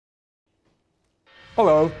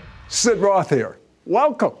Hello, Sid Roth here.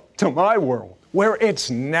 Welcome to my world, where it's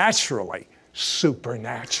naturally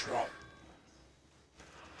supernatural.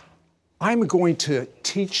 I'm going to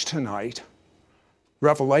teach tonight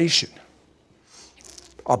Revelation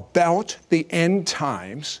about the end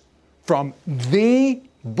times from the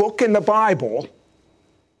book in the Bible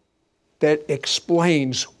that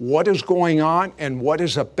explains what is going on and what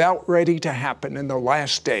is about ready to happen in the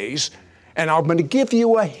last days. And I'm going to give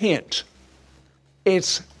you a hint.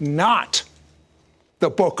 It's not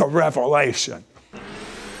the book of Revelation.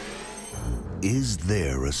 Is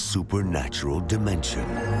there a supernatural dimension?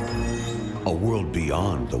 A world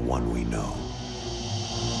beyond the one we know?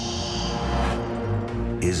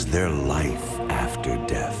 Is there life after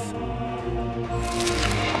death?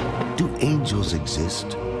 Do angels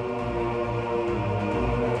exist?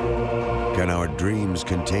 Can our dreams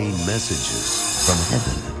contain messages from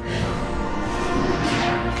heaven?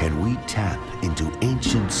 Can we tap into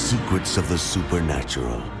ancient secrets of the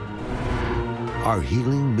supernatural? Are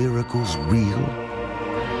healing miracles real?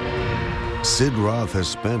 Sid Roth has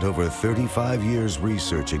spent over 35 years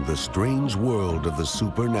researching the strange world of the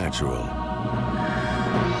supernatural.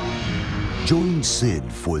 Join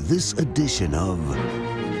Sid for this edition of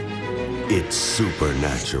It's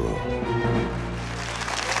Supernatural.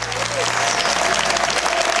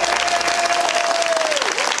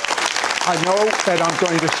 I know that I'm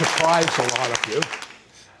going to surprise a lot of you,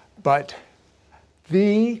 but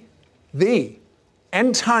the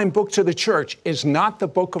end time book to the church is not the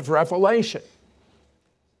book of Revelation.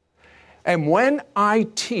 And when I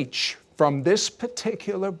teach from this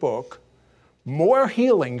particular book, more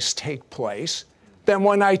healings take place than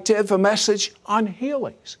when I give a message on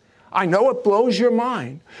healings. I know it blows your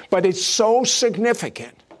mind, but it's so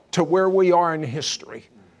significant to where we are in history.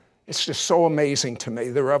 It's just so amazing to me,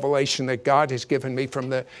 the revelation that God has given me from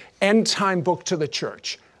the end time book to the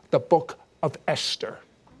church, the book of Esther.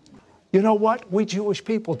 You know what? We Jewish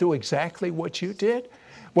people do exactly what you did.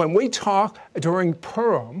 When we talk during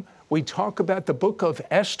Purim, we talk about the book of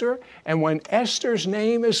Esther, and when Esther's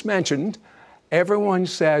name is mentioned, everyone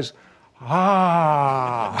says,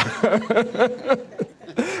 ah.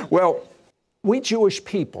 Well, we Jewish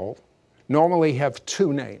people normally have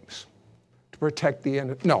two names. Protect the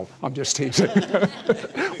end. No, I'm just teasing.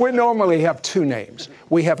 We normally have two names.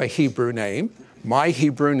 We have a Hebrew name. My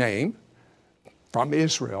Hebrew name from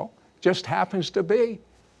Israel just happens to be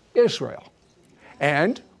Israel.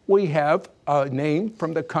 And we have a name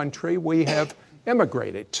from the country we have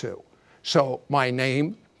immigrated to. So my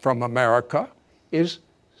name from America is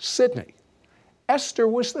Sydney. Esther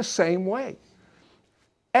was the same way.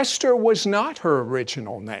 Esther was not her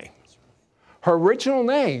original name. Her original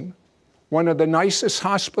name, one of the nicest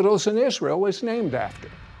hospitals in Israel, is named after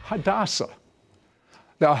Hadassah.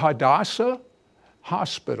 The Hadassah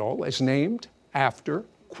Hospital is named after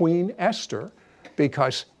Queen Esther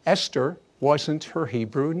because Esther wasn't her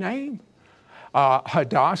Hebrew name.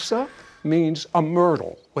 Hadassah means a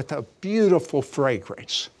myrtle with a beautiful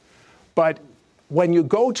fragrance. But when you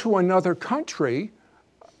go to another country,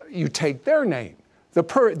 you take their name.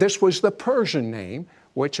 This was the Persian name,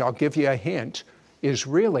 which I'll give you a hint, is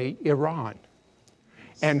really Iran.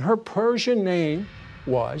 And her Persian name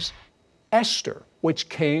was Esther, which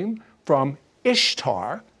came from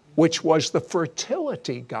Ishtar, which was the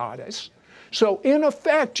fertility goddess. So in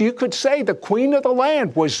effect, you could say the queen of the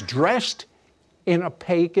land was dressed in a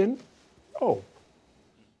pagan robe.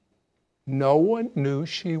 No one knew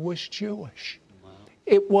she was Jewish.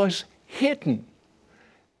 It was hidden.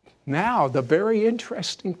 Now, the very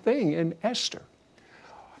interesting thing in Esther,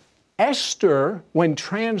 Esther, when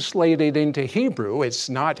translated into Hebrew, it's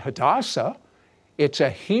not Hadassah, it's a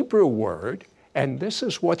Hebrew word, and this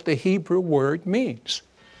is what the Hebrew word means: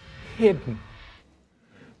 hidden.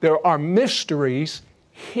 There are mysteries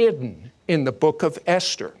hidden in the book of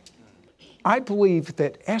Esther. I believe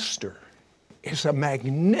that Esther is a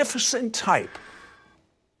magnificent type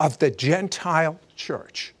of the Gentile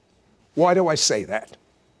church. Why do I say that?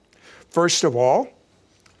 First of all,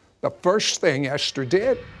 the first thing Esther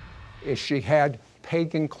did is she had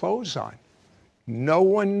pagan clothes on. No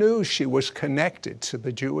one knew she was connected to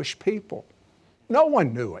the Jewish people. No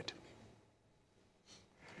one knew it.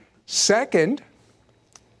 Second,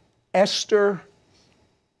 Esther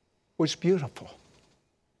was beautiful.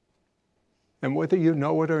 And whether you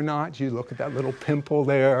know it or not, you look at that little pimple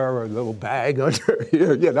there or a little bag under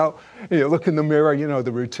here, you know, and you look in the mirror, you know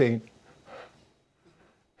the routine.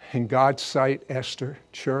 In God's sight, Esther,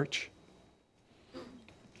 church,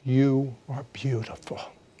 you are beautiful.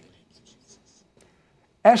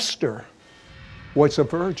 Esther was a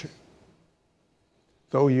virgin.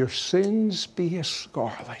 Though your sins be as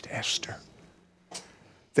scarlet, Esther,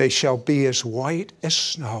 they shall be as white as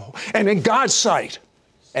snow. And in God's sight,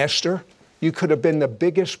 Esther, you could have been the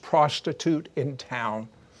biggest prostitute in town.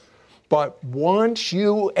 But once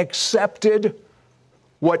you accepted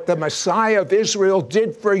what the Messiah of Israel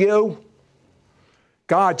did for you,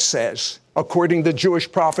 God says, according to the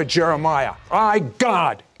Jewish prophet Jeremiah, I,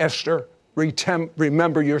 God, Esther,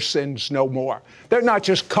 remember your sins no more. They're not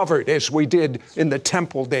just covered as we did in the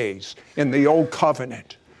temple days, in the old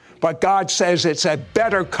covenant. But God says it's a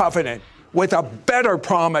better covenant with a better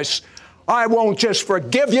promise. I won't just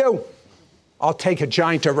forgive you. I'll take a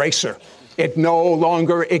giant eraser. It no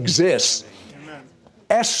longer exists. Amen.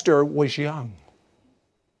 Esther was young.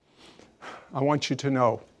 I want you to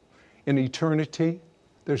know, in eternity,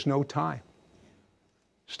 there's no time.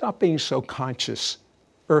 Stop being so conscious,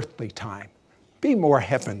 earthly time. Be more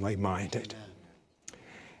heavenly minded.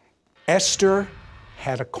 Esther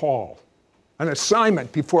had a call, an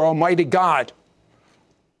assignment before Almighty God.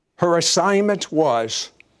 Her assignment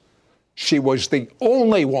was, she was the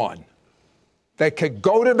only one that could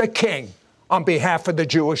go to the king on behalf of the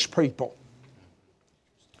Jewish people.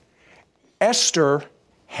 Esther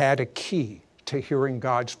had a key to hearing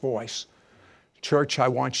God's voice. Church, I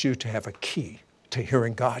want you to have a key to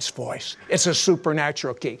hearing God's voice. It's a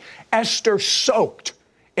supernatural key. Esther soaked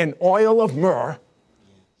in oil of myrrh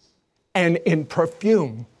and in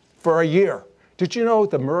perfume for a year. Did you know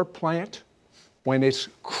the myrrh plant, when it's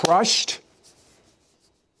crushed,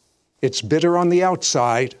 it's bitter on the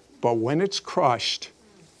outside, but when it's crushed,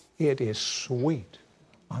 it is sweet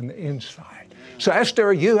on the inside. So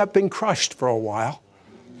Esther, you have been crushed for a while,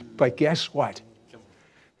 but guess what?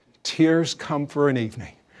 Tears come for an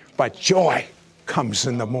evening, but joy comes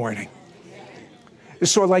in the morning.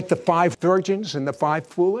 It's sort of like the 5 virgins and the 5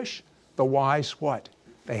 foolish. The wise, what?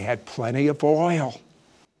 They had plenty of oil.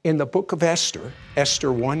 In the book of Esther, Esther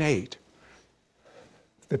 1:8,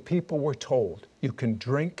 the people were told, you can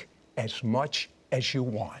drink as much as you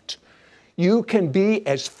want. You can be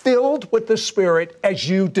as filled with the Spirit as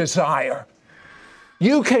you desire.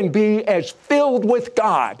 You can be as filled with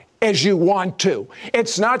God as you want to.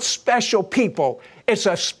 It's not special people. It's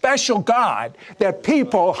a special God that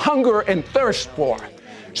people hunger and thirst for.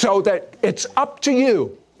 So that it's up to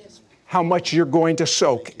you how much you're going to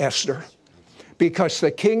soak, Esther. Because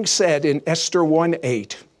the king said in Esther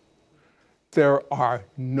 1:8, there are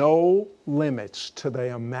no limits to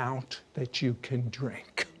the amount that you can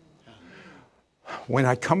drink. When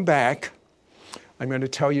I come back, I'm going to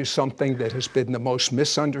tell you something that has been the most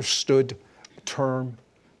misunderstood term,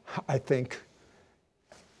 I think,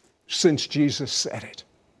 since Jesus said it.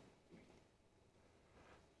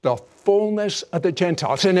 The fullness of the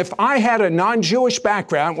Gentiles. And if I had a non-Jewish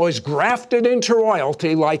background, was grafted into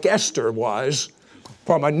royalty like Esther was,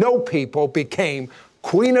 from a no people became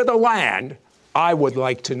queen of the land, I would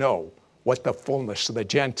like to know what the fullness of the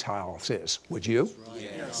Gentiles is. Would you?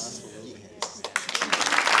 Yes.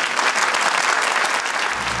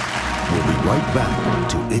 We'll be right back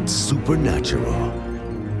to It's Supernatural.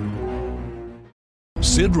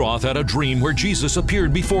 Sid Roth had a dream where Jesus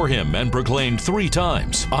appeared before him and proclaimed 3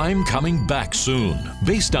 times, "I'm coming back soon."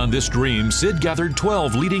 Based on this dream, Sid gathered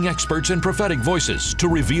 12 leading experts and prophetic voices to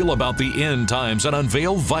reveal about the end times and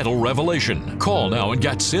unveil vital revelation. Call now and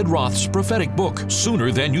get Sid Roth's prophetic book,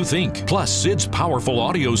 Sooner Than You Think, plus Sid's powerful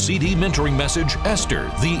audio CD mentoring message,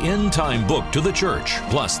 Esther, the End Time Book to the Church,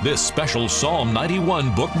 plus this special Psalm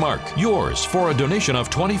 91 bookmark, yours for a donation of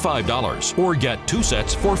 $25, or get 2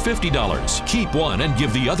 sets for $50. Keep one and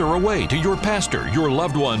give the other away to your pastor, your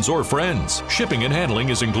loved ones, or friends. Shipping and handling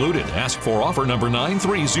is included. Ask for offer number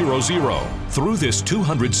 9300. Through this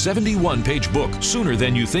 271-page book, Sooner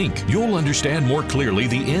Than You Think, you'll understand more clearly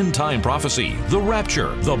the end time prophecy, the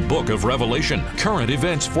rapture, the book of Revelation, current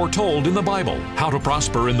events foretold in the Bible, how to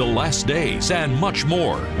prosper in the last days, and much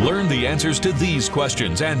more. Learn the answers to these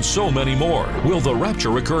questions and so many more. Will the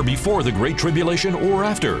rapture occur before the Great Tribulation or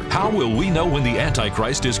after? How will we know when the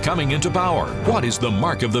Antichrist is coming into power? What is the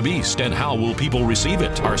mark of the beast and how will people receive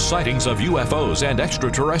it? Are sightings of UFOs and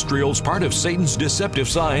extraterrestrials part of Satan's deceptive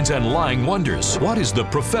signs and lying wonders? What is the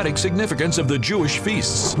prophetic significance of the Jewish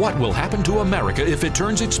feasts? What will happen to America if it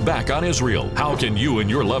turns its back on Israel? How can you and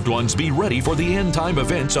your loved ones be ready for the end time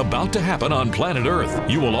events about to happen on planet Earth?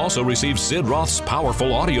 You will also receive Sid Roth's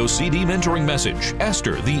powerful audio CD mentoring message,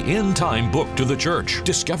 Esther, the End Time Book to the Church.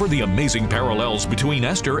 Discover the amazing parallels between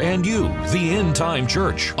Esther and you, the End Time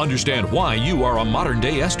Church. Understand why you are a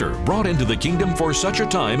modern-day Esther, brought into the kingdom for such a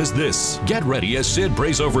time as this. Get ready as Sid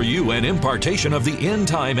prays over you an impartation of the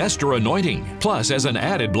end-time Esther anointing. Plus, as an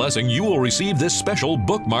added blessing, you will receive this special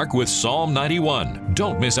bookmark with Psalm 91.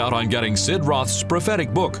 Don't miss out on getting Sid Roth's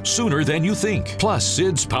prophetic book sooner than you think. Plus,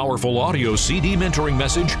 Sid's powerful audio CD mentoring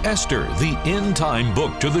message, Esther, the End-Time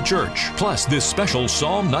Book to the Church. Plus, this special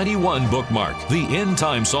Psalm 91 bookmark, the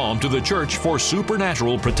End-Time Psalm to the Church for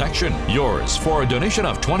supernatural protection. Yours for a donation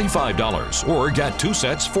of $25, or get 2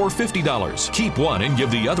 sets for $50. Keep one and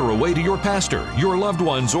give the other away to your pastor, your loved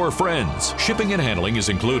ones, or friends. Shipping and handling is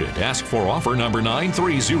included. Ask for offer number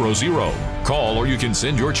 9300. Call or you can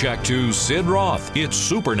send your check to Sid Roth. It's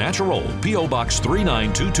Supernatural. P.O. Box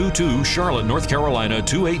 39222, Charlotte, North Carolina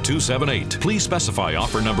 28278. Please specify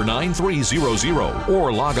offer number 9300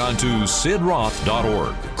 or log on to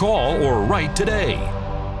sidroth.org. Call or write today.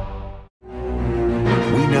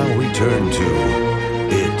 We now return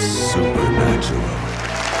to It's Supernatural.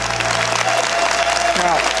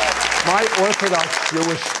 Now, my Orthodox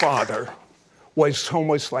Jewish father was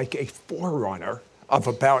almost like a forerunner of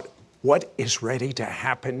about what is ready to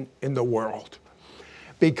happen in the world.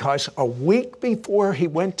 Because a week before he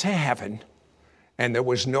went to heaven, and there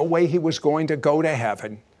was no way he was going to go to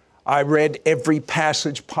heaven, I read every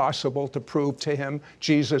passage possible to prove to him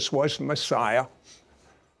Jesus was Messiah.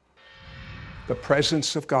 The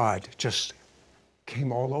presence of God just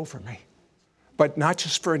came all over me. But not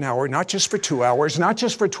just for an hour, not just for 2 hours, not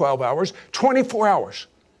just for 12 hours, 24 hours,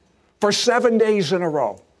 for 7 days in a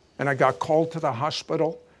row. And I got called to the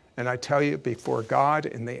hospital, and I tell you, before God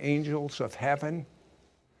and the angels of heaven,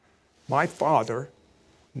 my father,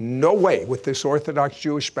 no way with this Orthodox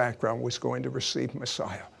Jewish background, was going to receive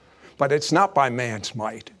Messiah. But it's not by man's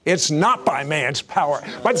might. It's not by man's power,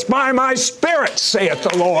 but it's by my Spirit, saith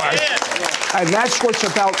the Lord. And that's what's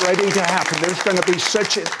about ready to happen. There's going to be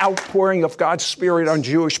such an outpouring of God's Spirit on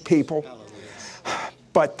Jewish people.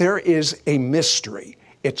 But there is a mystery.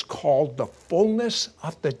 It's called the fullness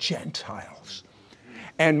of the Gentiles.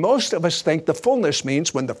 And most of us think the fullness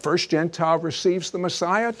means when the first Gentile receives the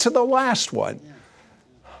Messiah to the last one.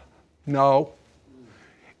 No.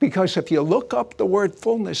 Because if you look up the word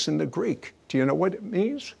fullness in the Greek, do you know what it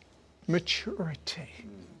means? Maturity.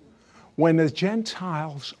 When the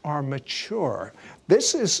Gentiles are mature,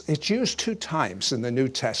 it's used 2 times in the New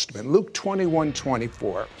Testament. Luke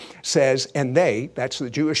 21:24 says, and they, that's the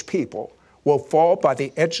Jewish people, will fall by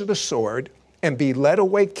the edge of the sword and be led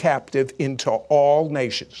away captive into all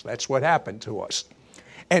nations. That's what happened to us.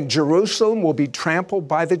 And Jerusalem will be trampled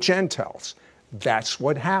by the Gentiles. That's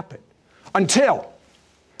what happened. Until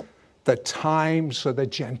the times of the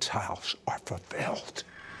Gentiles are fulfilled.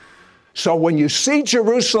 So when you see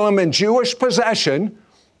Jerusalem in Jewish possession,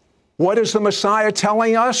 what is the Messiah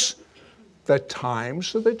telling us? The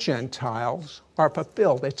times of the Gentiles are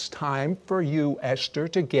fulfilled. It's time for you, Esther,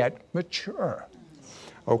 to get mature.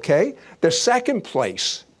 Okay? The second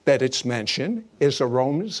place that it's mentioned is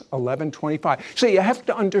Romans 11:25. See, you have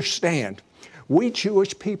to understand, we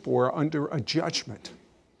Jewish people are under a judgment.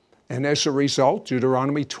 And as a result,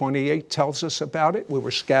 Deuteronomy 28 tells us about it. We were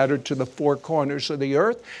scattered to the 4 corners of the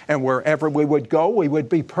earth, and wherever we would go, we would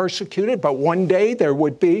be persecuted. But one day there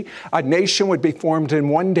would be, a nation would be formed in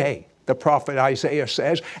one day, the prophet Isaiah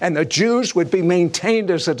says, and the Jews would be maintained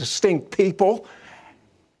as a distinct people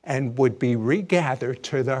and would be regathered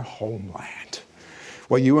to their homeland.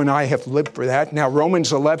 Well, you and I have lived for that. Now,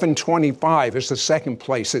 Romans 11:25 is the second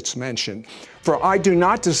place it's mentioned. For I do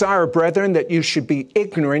not desire, brethren, that you should be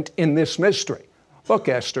ignorant in this mystery. Look,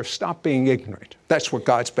 Esther, stop being ignorant. That's what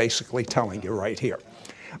God's basically telling you right here.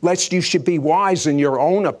 Lest you should be wise in your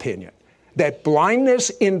own opinion, that blindness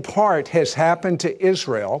in part has happened to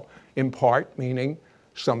Israel, in part meaning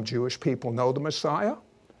some Jewish people know the Messiah,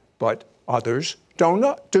 but others do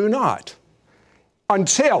not.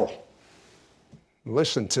 Until,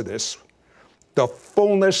 listen to this, the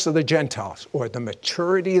fullness of the Gentiles, or the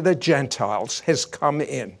maturity of the Gentiles, has come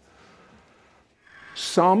in.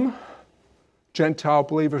 Some Gentile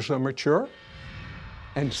believers are mature,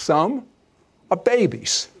 and some are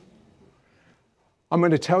babies. I'm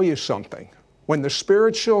going to tell you something. When the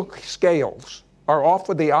spiritual scales are off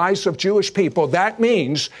of the eyes of Jewish people, that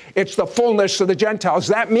means it's the fullness of the Gentiles.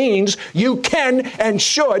 That means you can and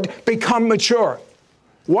should become mature.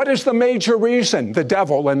 What is the major reason? The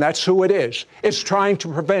devil, and that's who it is trying to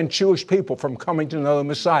prevent Jewish people from coming to know the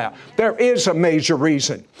Messiah. There is a major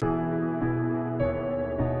reason.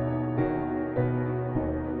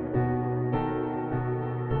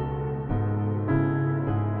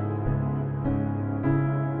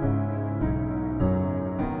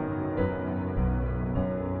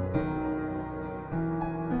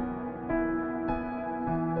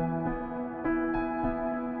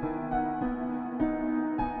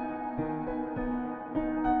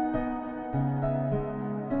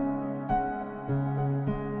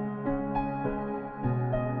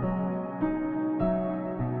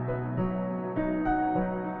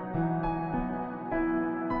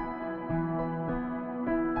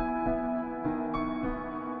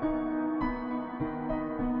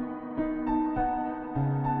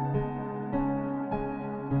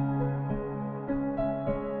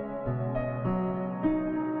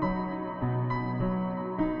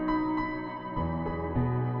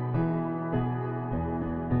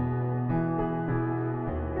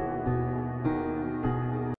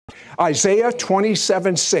 Isaiah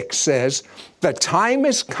 27:6 says, the time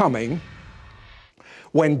is coming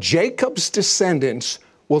when Jacob's descendants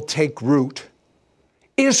will take root.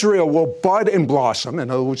 Israel will bud and blossom.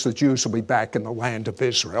 In other words, the Jews will be back in the land of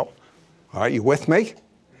Israel. Are you with me?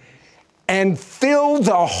 And fill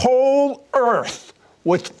the whole earth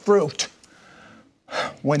with fruit.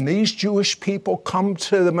 When these Jewish people come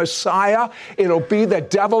to the Messiah, it'll be the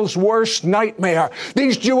devil's worst nightmare.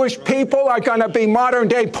 These Jewish people are going to be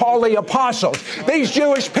modern-day Paul the Apostle. These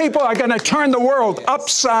Jewish people are going to turn the world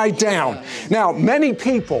upside down. Now, many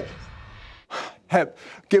people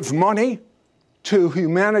give money to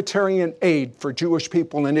humanitarian aid for Jewish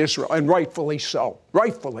people in Israel, and rightfully so.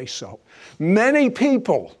 Rightfully so. Many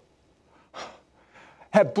people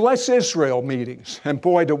have Bless Israel meetings, and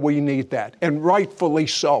boy, do we need that, and rightfully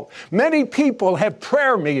so. Many people have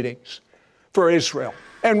prayer meetings for Israel,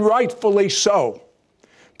 and rightfully so.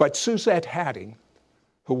 But Suzette Hatting,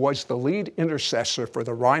 who was the lead intercessor for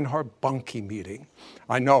the Reinhard Bonnke meeting,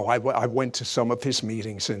 I know, I went to some of his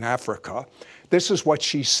meetings in Africa. This is what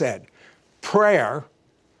she said. Prayer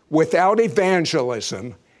without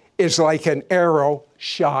evangelism is like an arrow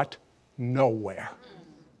shot nowhere.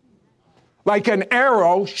 Like an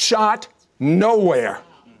arrow shot nowhere.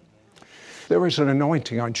 There is an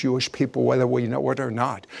anointing on Jewish people, whether we know it or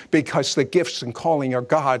not, because the gifts and calling of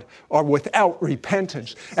God are without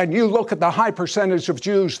repentance. And you look at the high percentage of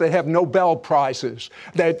Jews that have Nobel Prizes,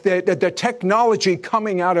 the technology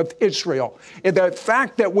coming out of Israel, the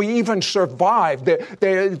fact that we even survived,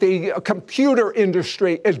 the computer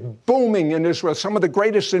industry is booming in Israel. Some of the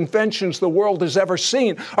greatest inventions the world has ever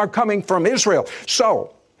seen are coming from Israel.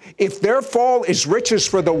 So, if their fall is riches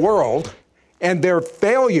for the world, and their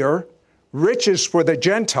failure riches for the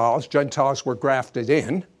Gentiles, Gentiles were grafted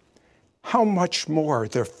in, how much more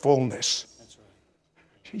their fullness? That's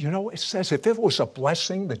right. You know, it says if it was a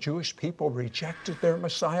blessing, the Jewish people rejected their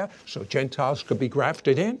Messiah, so Gentiles could be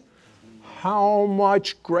grafted in, how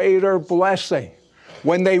much greater blessing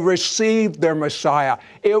when they receive their Messiah.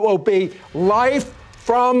 It will be life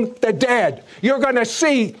from the dead. You're going to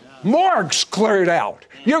see morgues cleared out.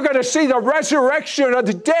 You're going to see the resurrection of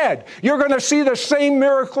the dead. You're going to see the same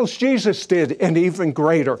miracles Jesus did, and even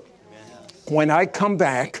greater. When I come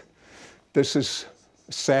back, this is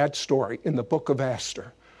a sad story in the book of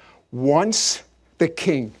Esther. Once the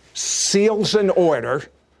king seals an order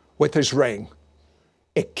with his ring,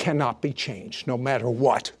 it cannot be changed, no matter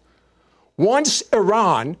what. Once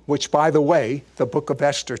Iran, which, by the way, the book of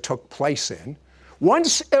Esther took place in,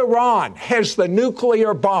 once Iran has the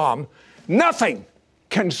nuclear bomb, nothing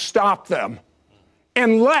can stop them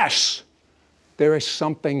unless there is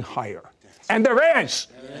something higher. And there is.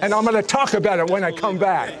 And I'm going to talk about it when I come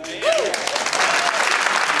back.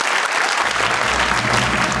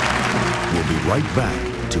 We'll be right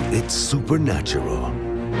back to It's Supernatural.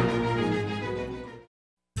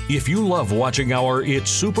 If you love watching our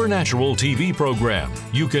It's Supernatural TV program,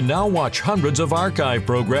 you can now watch hundreds of archive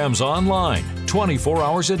programs online, 24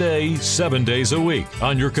 hours a day, 7 days a week,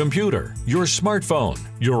 on your computer, your smartphone,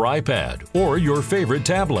 your iPad, or your favorite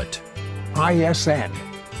tablet. ISN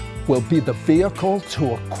will be the vehicle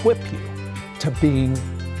to equip you to being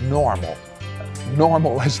normal.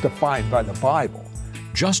 Normal as defined by the Bible.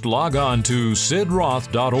 Just log on to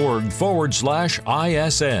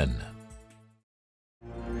sidroth.org/ISN.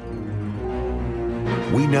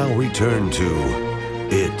 We now return to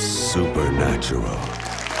It's Supernatural.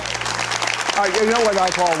 You know what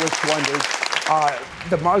I've always wondered?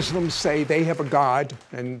 The Muslims say they have a God,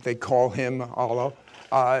 and they call him Allah.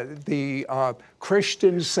 The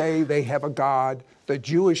Christians say they have a God. The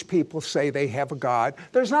Jewish people say they have a God.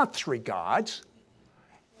 There's not three gods.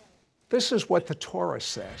 This is what the Torah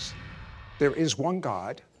says. There is one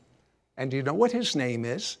God, and you know what his name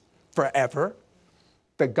is? Forever.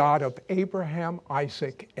 The God of Abraham,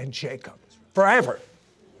 Isaac, and Jacob. Forever.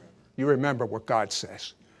 You remember what God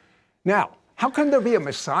says. Now, how can there be a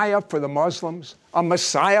Messiah for the Muslims, a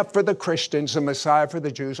Messiah for the Christians, a Messiah for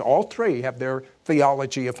the Jews? All three have their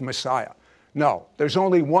theology of Messiah. No, there's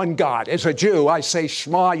only one God. As a Jew, I say,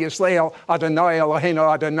 Shema Yisrael, Adonai Eloheinu,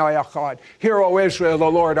 Adonai Echad. Hear, O Israel, the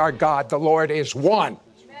Lord our God, the Lord is one.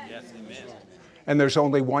 Yes, amen. And there's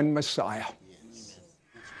only one Messiah.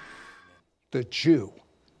 The Jew,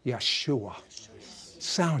 Yeshua.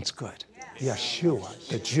 Sounds good. Yeshua,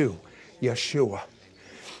 the Jew, Yeshua.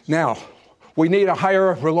 Now, we need a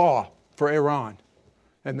higher law for Iran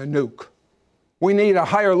and the nuke. We need a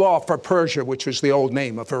higher law for Persia, which was the old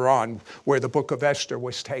name of Iran, where the book of Esther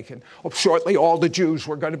was taken. Shortly, all the Jews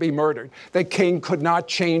were going to be murdered. The king could not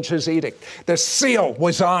change his edict. The seal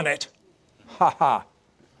was on it. Ha ha.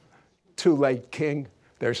 Too late, king.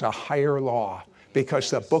 There's a higher law,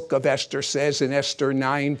 because the book of Esther says in Esther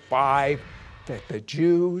 9:5 that the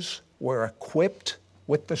Jews were equipped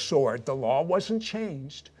with the sword. The law wasn't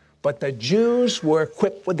changed, but the Jews were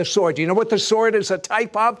equipped with the sword. Do you know what the sword is a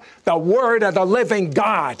type of? The word of the living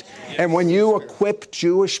God. Yes. And when you equip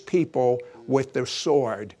Jewish people with the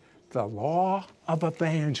sword, the law of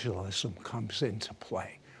evangelism comes into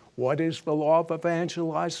play. What is the law of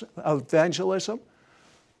evangelism?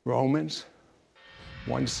 Romans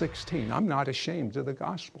 1:16. I'm not ashamed of the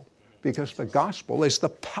gospel, because the gospel is the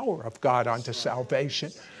power of God unto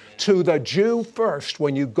salvation. To the Jew first.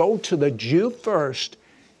 When you go to the Jew first,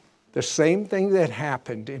 the same thing that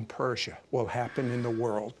happened in Persia will happen in the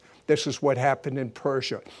world. This is what happened in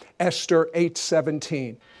Persia. Esther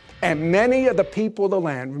 8:17. And many of the people of the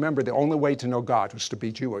land, remember, the only way to know God was to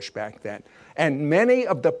be Jewish back then. And many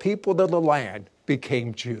of the people of the land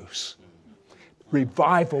became Jews.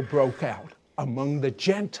 Revival broke out among the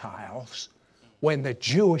Gentiles when the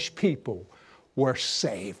Jewish people were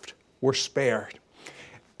saved, were spared.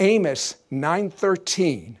 Amos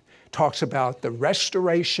 9:13 talks about the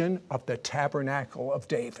restoration of the tabernacle of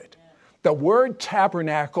David. The word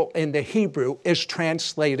tabernacle in the Hebrew is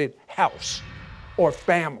translated house or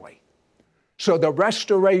family. So the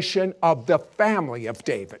restoration of the family of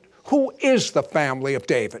David. Who is the family of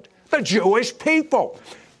David? The Jewish people.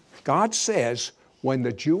 God says when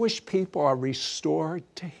the Jewish people are restored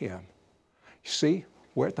to him, you see,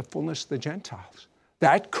 we're at the fullness of the Gentiles.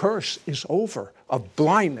 That curse is over of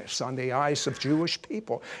blindness on the eyes of Jewish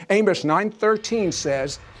people. Amos 9:13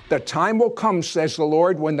 says, the time will come, says the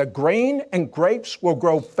Lord, when the grain and grapes will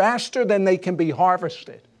grow faster than they can be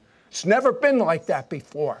harvested. It's never been like that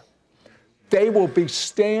before. They will be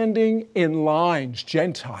standing in lines,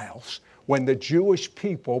 Gentiles, when the Jewish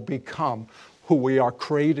people become who we are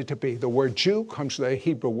created to be. The word Jew comes from the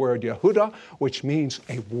Hebrew word Yehudah, which means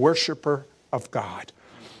a worshiper of God.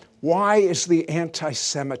 Why is the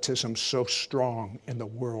anti-Semitism so strong in the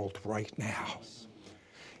world right now?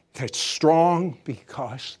 It's strong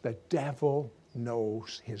because the devil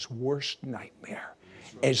knows his worst nightmare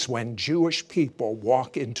is when Jewish people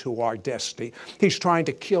walk into our destiny. He's trying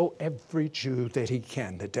to kill every Jew that he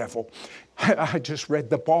can, the devil. I just read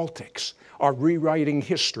the Baltics are rewriting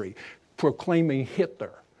history, proclaiming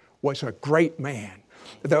Hitler was a great man.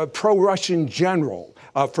 The pro-Russian general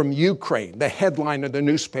from Ukraine, the headline of the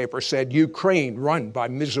newspaper said, Ukraine run by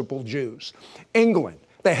miserable Jews. England,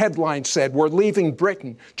 the headline said, we're leaving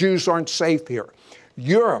Britain. Jews aren't safe here.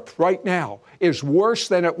 Europe right now is worse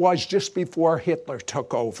than it was just before Hitler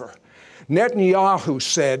took over. Netanyahu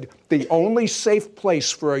said the only safe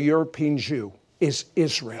place for a European Jew is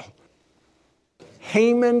Israel.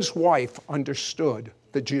 Haman's wife understood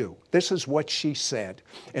the Jew. This is what she said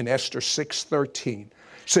in Esther 6:13.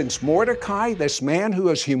 Since Mordecai, this man who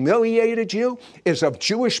has humiliated you, is of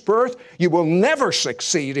Jewish birth, you will never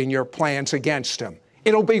succeed in your plans against him.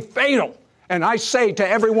 It'll be fatal. And I say to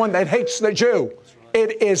everyone that hates the Jew,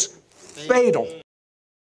 it is fatal.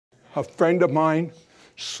 A friend of mine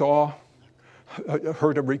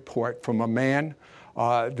heard a report from a man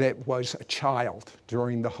that was a child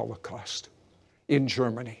during the Holocaust in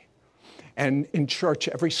Germany. And in church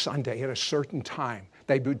every Sunday at a certain time,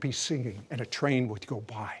 they would be singing and a train would go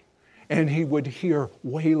by. And he would hear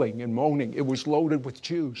wailing and moaning. It was loaded with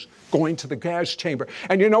Jews going to the gas chamber.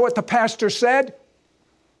 And you know what the pastor said?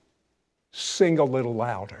 Sing a little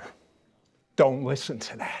louder. Don't listen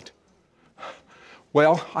to that.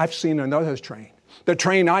 Well, I've seen another train. The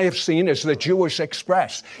train I have seen is the Jewish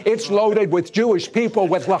Express. It's loaded with Jewish people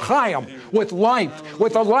with l'chaim, with life,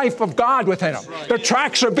 with the life of God within them. The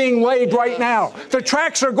tracks are being laid right now. The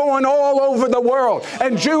tracks are going all over the world.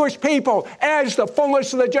 And Jewish people, as the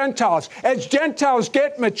fullness of the Gentiles, as Gentiles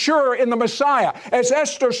get mature in the Messiah, as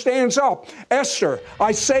Esther stands up, Esther,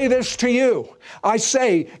 I say this to you. I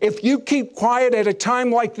say, if you keep quiet at a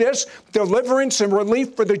time like this, deliverance and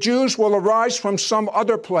relief for the Jews will arise from some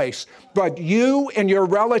other place. But you and your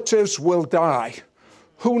relatives will die.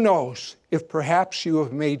 Who knows if perhaps you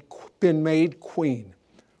have been made queen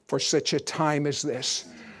for such a time as this.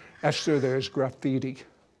 Esther, there's graffiti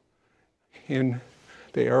in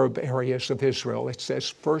the Arab areas of Israel. It says,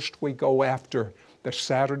 first we go after the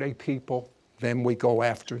Saturday people, then we go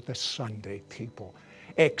after the Sunday people.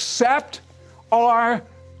 Except our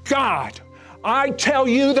God. I tell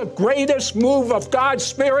you, the greatest move of God's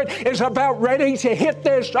Spirit is about ready to hit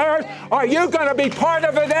this earth. Are you going to be part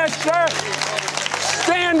of it, Esther?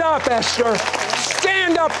 Stand up, Esther.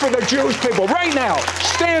 Stand up for the Jewish people right now.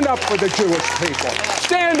 Stand up for the Jewish people.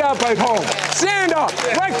 Stand up at home. Stand up.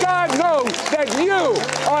 Let God know that you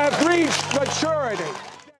have reached maturity.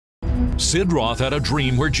 Sid Roth had a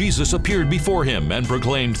dream where Jesus appeared before him and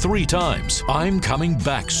proclaimed 3 times, "I'm coming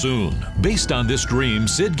back soon." Based on this dream,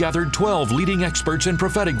 Sid gathered 12 leading experts and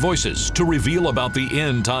prophetic voices to reveal about the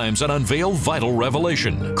end times and unveil vital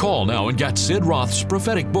revelation. Call now and get Sid Roth's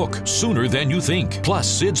prophetic book, Sooner Than You Think, plus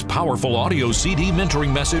Sid's powerful audio CD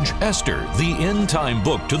mentoring message, Esther, the End Time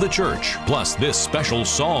Book to the Church, plus this special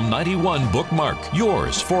Psalm 91 bookmark,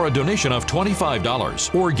 yours for a donation of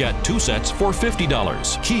 $25, or get 2 sets for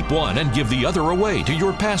 $50. Keep one and give the other away to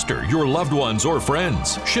your pastor, your loved ones, or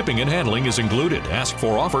friends. Shipping and handling is included. Ask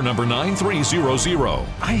for offer number 9300.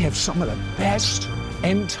 I have some of the best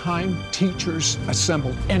end-time teachers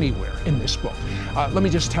assembled anywhere in this book. Let me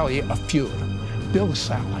just tell you a few of them. Bill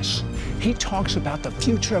Salas. He talks about the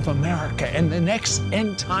future of America and the next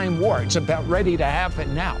end-time war. It's about ready to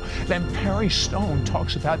happen now. Then Perry Stone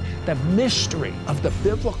talks about the mystery of the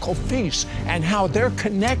biblical feasts and how they're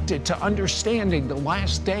connected to understanding the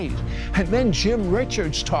last days. And then Jim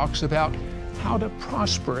Richards talks about how to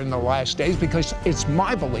prosper in the last days, because it's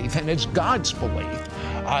my belief and it's God's belief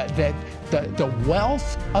that the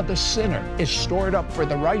wealth of the sinner is stored up for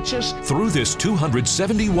the righteous. Through this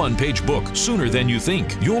 271-page book, Sooner Than You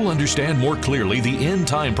Think, you'll understand more clearly the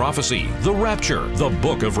end-time prophecy, the rapture, the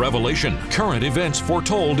book of Revelation, current events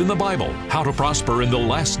foretold in the Bible, how to prosper in the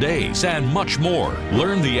last days, and much more.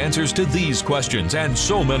 Learn the answers to these questions and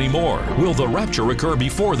so many more. Will the rapture occur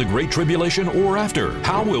before the Great Tribulation or after?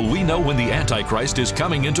 How will we know when the Antichrist is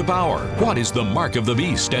coming into power? What is the mark of the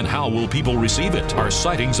beast and how will people receive it? Are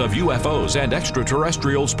sightings of UFOs and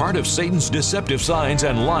extraterrestrials part of Satan's deceptive signs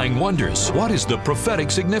and lying wonders? What is the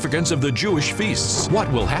prophetic significance of the Jewish feasts?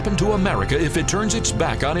 What will happen to America if it turns its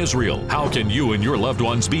back on Israel? How can you and your loved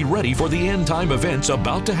ones be ready for the end-time events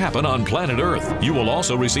about to happen on planet Earth? You will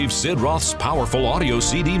also receive Sid Roth's powerful audio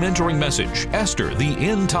CD mentoring message, Esther, the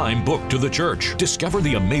End-Time Book to the Church. Discover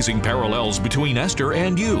the amazing parallels between Esther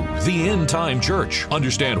and you, the End-Time Church.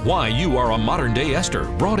 Understand why you are a modern-day Esther,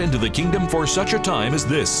 brought into the kingdom for such a time as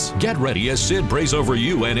this. Get ready as Sid prays over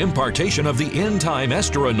you an impartation of the end-time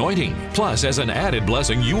Esther anointing. Plus, as an added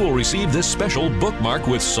blessing, you will receive this special bookmark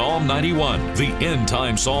with Psalm 91, the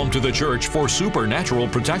end-time psalm to the church for supernatural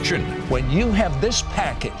protection. When you have this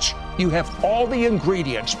package, you have all the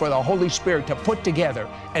ingredients for the Holy Spirit to put together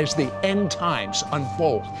as the end times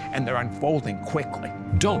unfold, and they're unfolding quickly.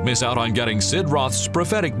 Don't miss out on getting Sid Roth's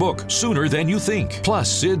prophetic book, Sooner Than You Think, plus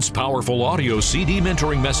Sid's powerful audio CD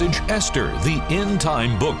mentoring message, Esther, the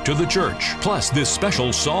End-Time Book to the Church, plus this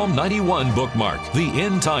special Psalm 91 bookmark, the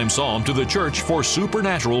End-Time Psalm to the Church for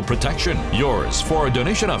supernatural protection. Yours for a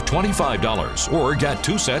donation of $25, or get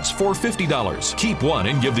 2 sets for $50. Keep one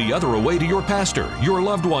and give the other away to your pastor, your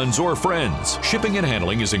loved ones, or friends. Shipping and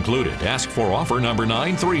handling is included. Ask for offer number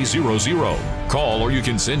 9300. Call or you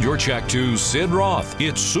can send your check to Sid Roth.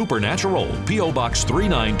 It's Supernatural. P.O. Box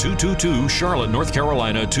 39222, Charlotte, North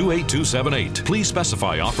Carolina 28278. Please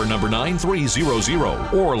specify offer number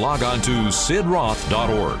 9300 or log on to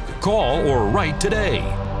sidroth.org. Call or write today.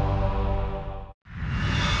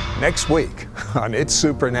 Next week on It's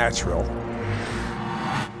Supernatural,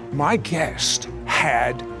 my guest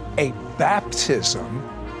had a baptism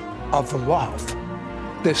of love.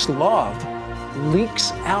 This love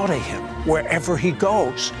leaks out of him wherever he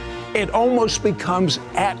goes. It almost becomes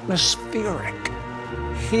atmospheric.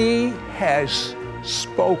 He has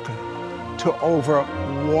spoken to over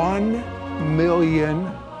 1 million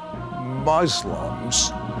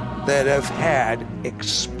Muslims that have had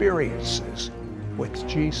experiences with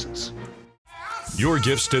Jesus. Your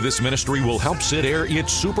gifts to this ministry will help Sid air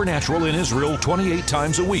It's Supernatural in Israel 28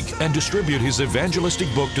 times a week and distribute his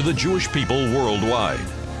evangelistic book to the Jewish people worldwide.